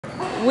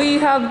We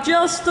have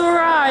just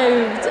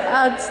arrived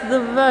at the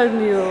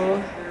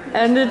venue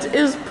and it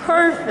is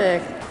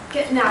perfect.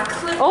 Getting our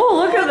clip. Oh,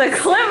 look at the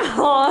clip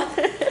on.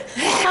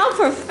 How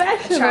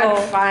professional. Trying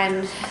to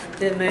find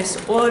the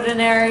most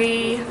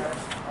ordinary.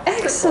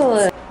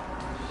 Excellent.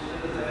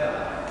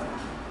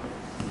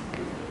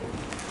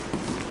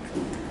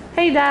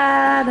 Hey,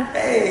 Dad.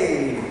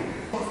 Hey.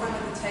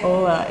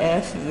 All our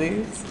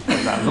ashes.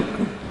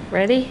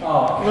 Ready?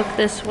 Look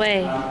this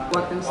way.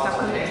 Want them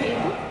stuck on the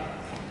table?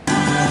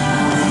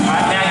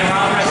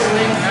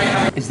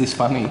 Is this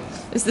funny?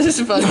 Is this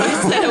funny?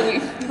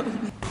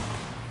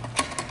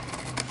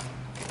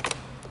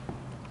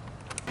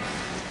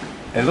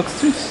 It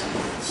looks too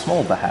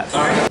small, perhaps.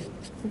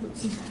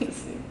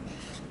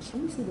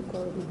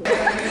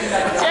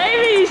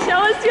 Jamie, show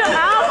us your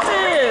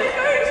outfit.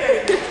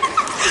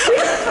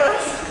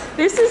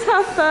 This is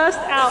her first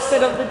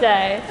outfit of the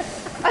day.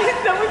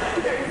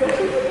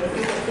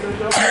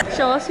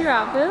 Show us your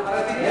outfit.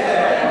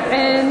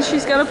 And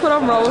she's gonna put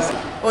on rolls.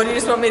 Or do you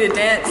just want me to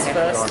dance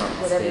first?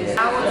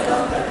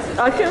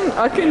 I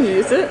can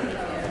use it.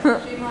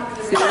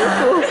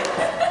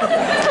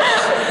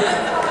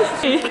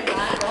 Beautiful.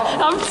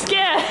 I'm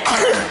scared.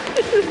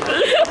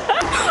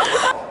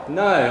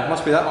 No,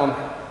 must be that one.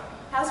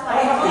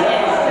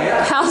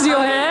 How's your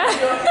hair?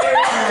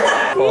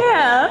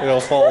 Yeah. It'll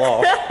fall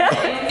off.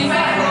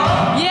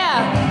 Yeah.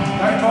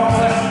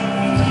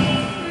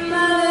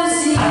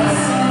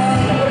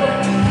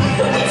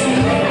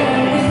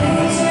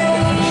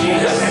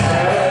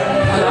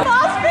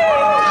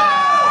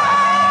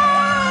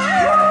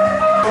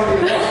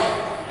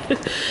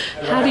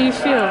 How do you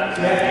feel?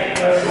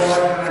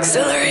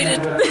 Accelerated.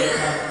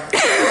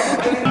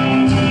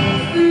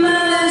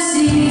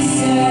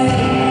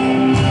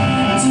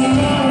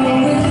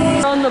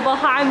 On the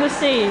behind the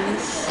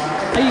scenes.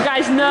 Are you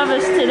guys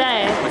nervous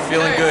today? We're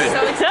feeling good.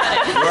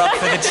 We're up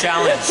for the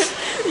challenge.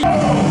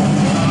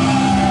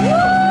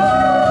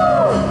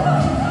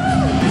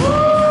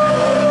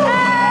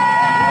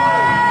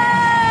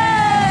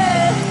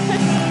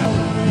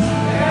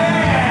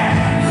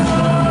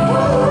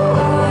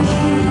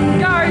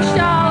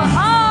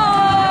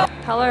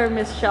 Hello,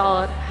 Miss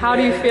Charlotte. How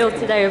do you feel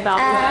today about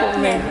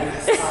performing?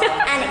 Nervous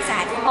and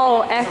excited.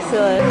 Oh,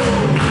 excellent.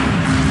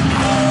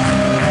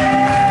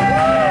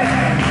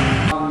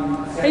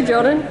 Hey,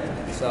 Jordan.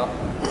 What's up?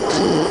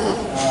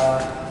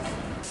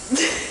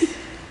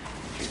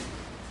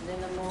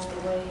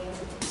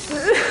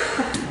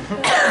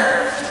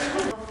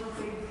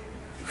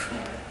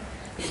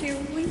 Here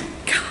we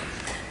go.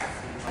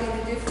 What are you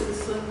gonna do for the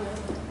swim?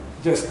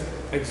 Just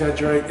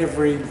exaggerate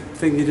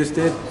everything you just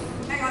did.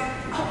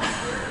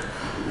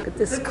 Look at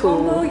this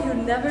Combo you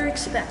never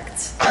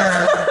expect.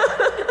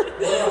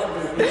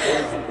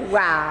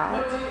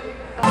 Wow.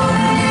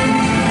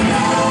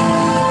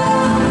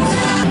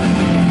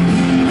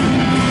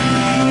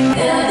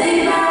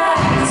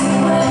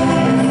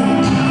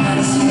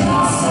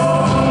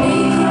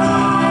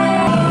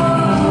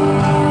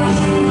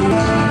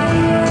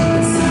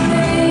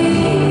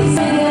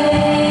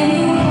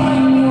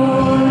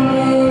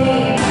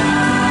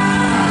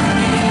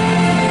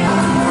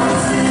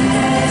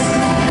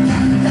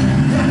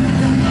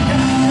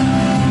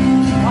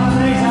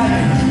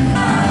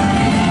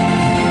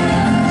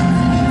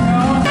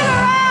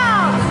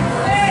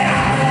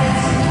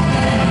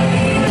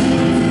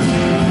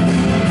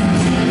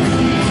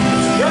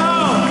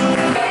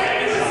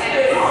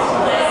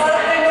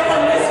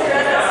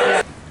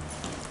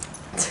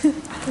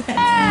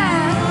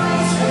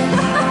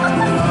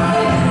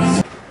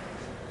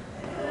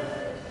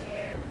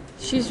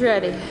 She's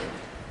ready.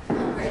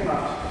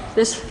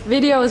 This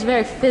video is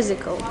very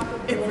physical.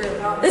 It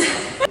really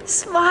is.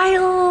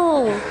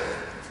 Smile!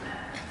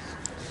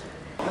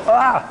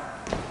 Ah!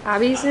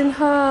 Abby's in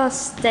her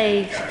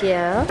stage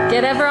gear.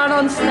 Get everyone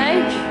on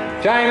stage.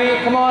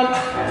 Jamie, come on!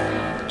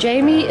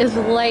 Jamie is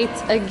late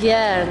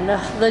again.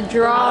 The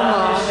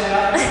drama.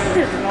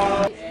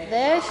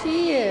 There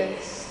she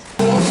is.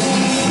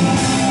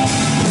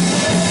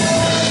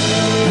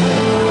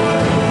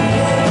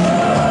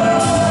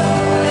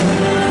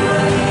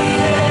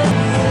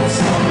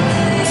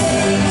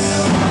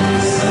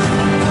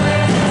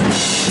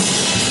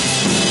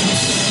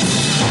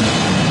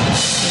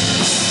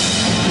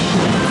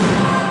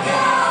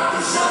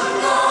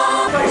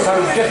 So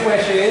just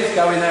where she is,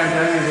 go in there and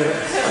hang with it.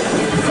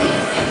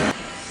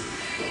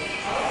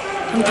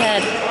 I'm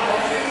dead.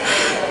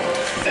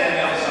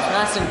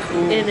 Nice and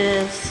cool. It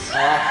is.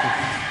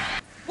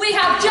 We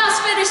have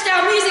just finished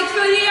our music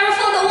video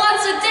for the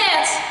ones that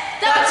dance.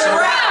 That's a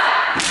wrap.